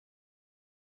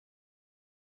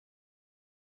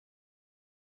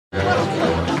Welcome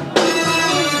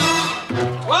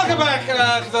back to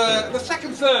the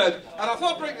second third, and I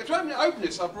thought to open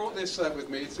this, I brought this with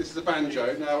me. This is the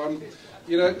banjo. Now,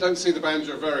 you know, don't see the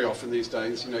banjo very often these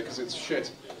days, you know, because it's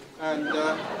shit. And,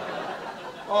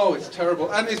 oh, it's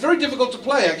terrible. And it's very difficult to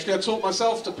play, actually. I taught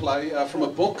myself to play from a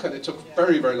book, and it took a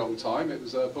very, very long time. It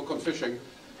was a book on fishing.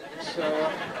 So,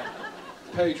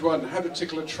 page 1, how to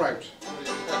tickle a trout.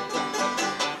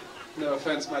 No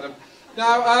offence, madam.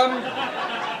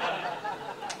 Now,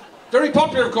 very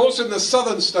popular, of course, in the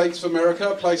southern states of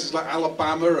America, places like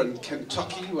Alabama and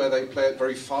Kentucky, where they play it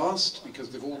very fast because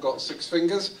they've all got 6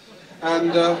 fingers. And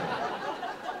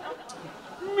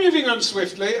moving on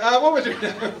swiftly, what we're doing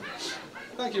now.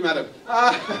 Thank you, madam.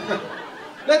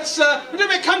 We're doing a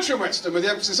bit country and western with the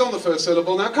emphasis on the first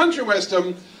syllable. Now, country and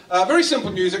western, very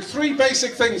simple music. 3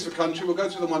 basic things for country. We'll go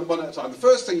through them one at a time. The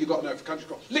first thing you've got to know for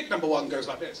country, lick number 1 goes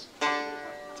like this.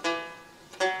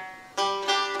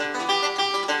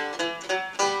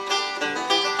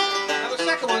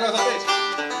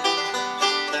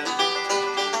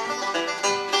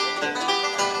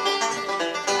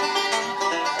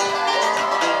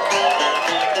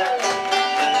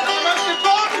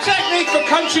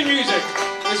 Country music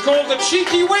is called the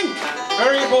cheeky wink.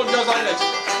 Very important, goes like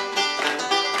this.